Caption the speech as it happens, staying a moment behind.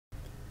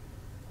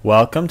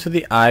Welcome to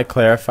the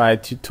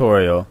iClarified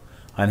tutorial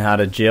on how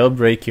to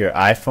jailbreak your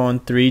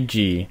iPhone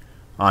 3G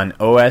on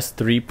OS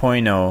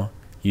 3.0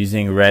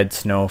 using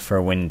RedSn0w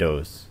for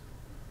Windows.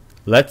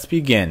 Let's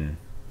begin.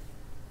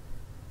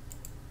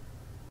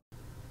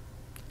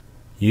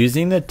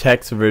 Using the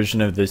text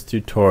version of this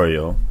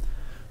tutorial,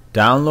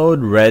 download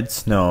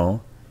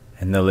RedSn0w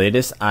and the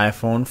latest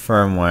iPhone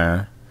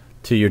firmware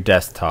to your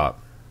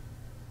desktop.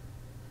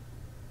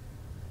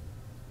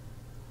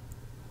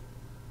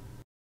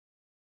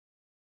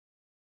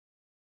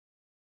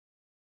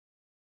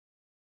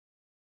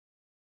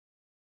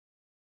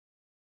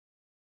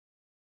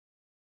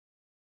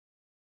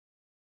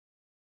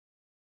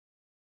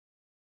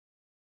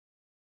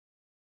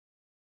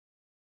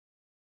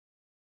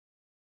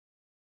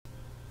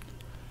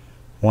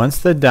 Once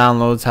the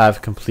downloads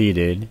have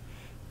completed,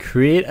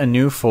 create a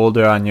new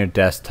folder on your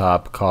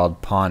desktop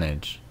called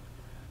Pawnage.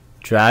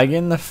 Drag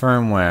in the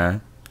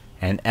firmware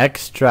and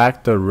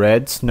extract the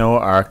RedSn0w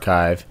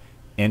archive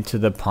into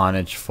the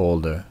Pawnage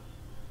folder.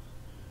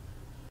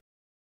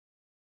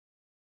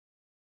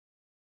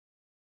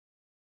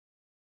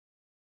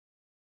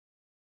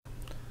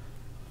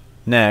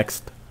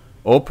 Next,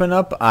 open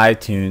up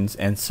iTunes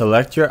and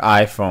select your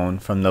iPhone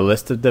from the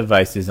list of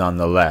devices on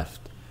the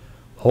left.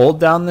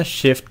 Hold down the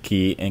Shift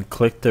key and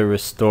click the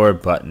Restore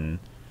button.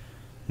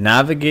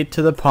 Navigate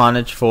to the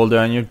Pawnage folder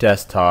on your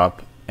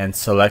desktop and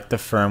select the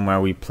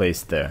firmware we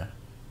placed there.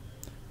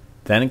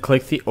 Then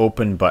click the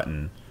Open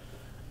button.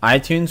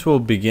 iTunes will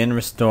begin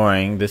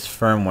restoring this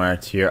firmware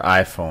to your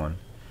iPhone.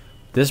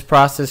 This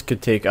process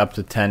could take up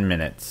to 10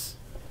 minutes.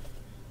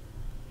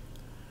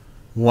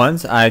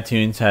 Once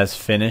iTunes has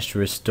finished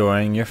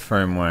restoring your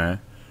firmware,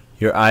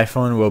 your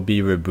iPhone will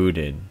be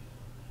rebooted.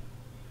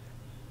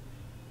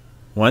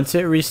 Once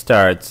it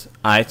restarts,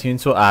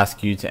 iTunes will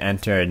ask you to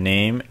enter a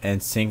name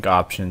and sync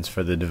options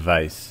for the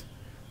device.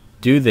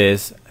 Do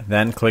this,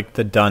 then click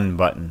the Done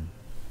button.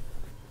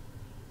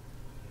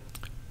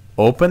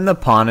 Open the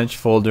Pawnage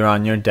folder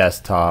on your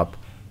desktop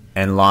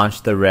and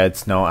launch the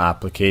RedSn0w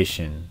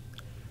application.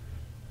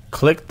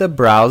 Click the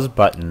Browse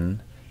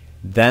button,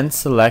 then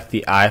select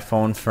the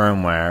iPhone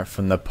firmware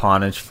from the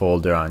Pawnage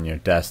folder on your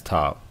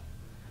desktop.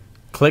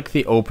 Click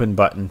the Open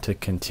button to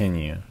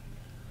continue.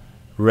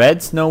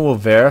 RedSn0w will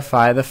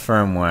verify the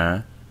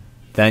firmware,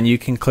 then you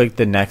can click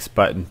the Next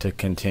button to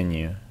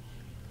continue.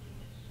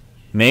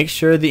 Make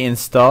sure the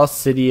Install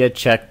Cydia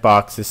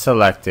checkbox is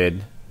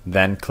selected,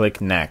 then click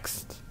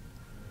Next.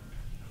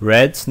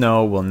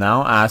 RedSn0w will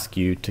now ask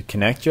you to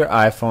connect your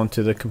iPhone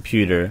to the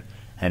computer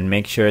and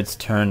make sure it's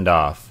turned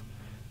off.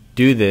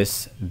 Do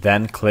this,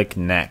 then click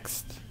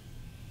Next.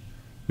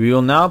 We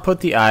will now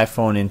put the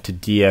iPhone into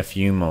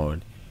DFU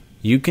mode.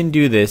 You can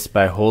do this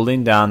by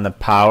holding down the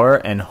power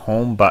and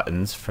home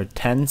buttons for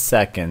 10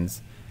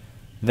 seconds,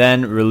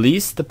 then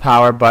release the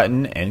power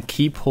button and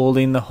keep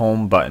holding the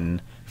home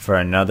button for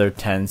another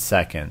 10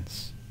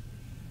 seconds.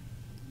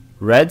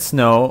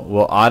 RedSn0w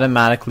will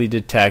automatically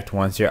detect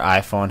once your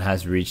iPhone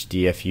has reached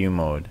DFU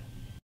mode.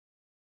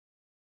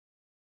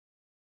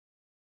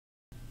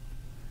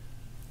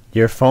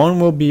 Your phone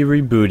will be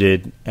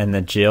rebooted and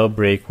the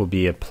jailbreak will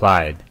be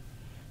applied.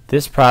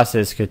 This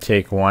process could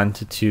take 1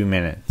 to 2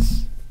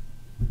 minutes.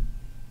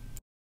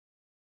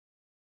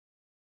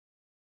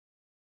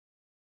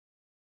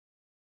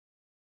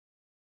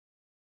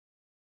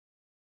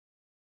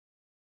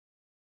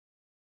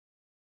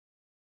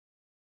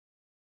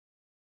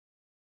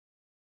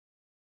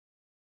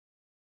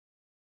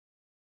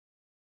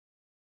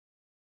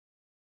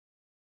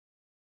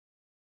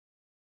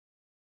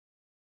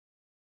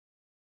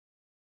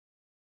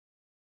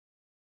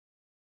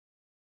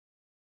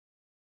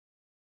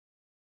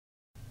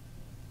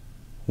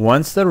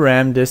 Once the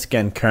RAM disk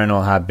and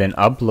kernel have been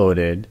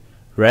uploaded,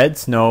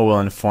 RedSn0w will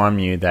inform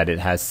you that it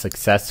has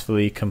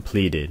successfully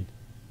completed.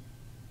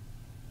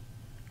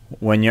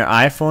 When your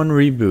iPhone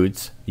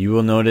reboots, you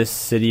will notice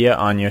Cydia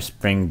on your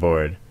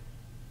springboard.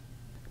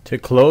 To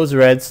close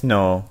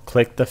RedSn0w,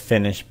 click the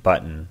Finish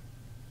button.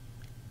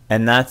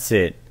 And that's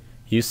it.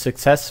 You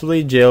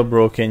successfully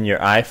jailbroken your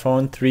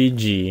iPhone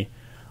 3G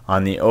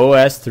on the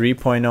OS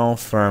 3.0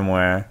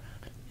 firmware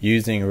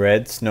using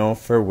RedSn0w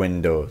for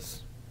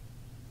Windows.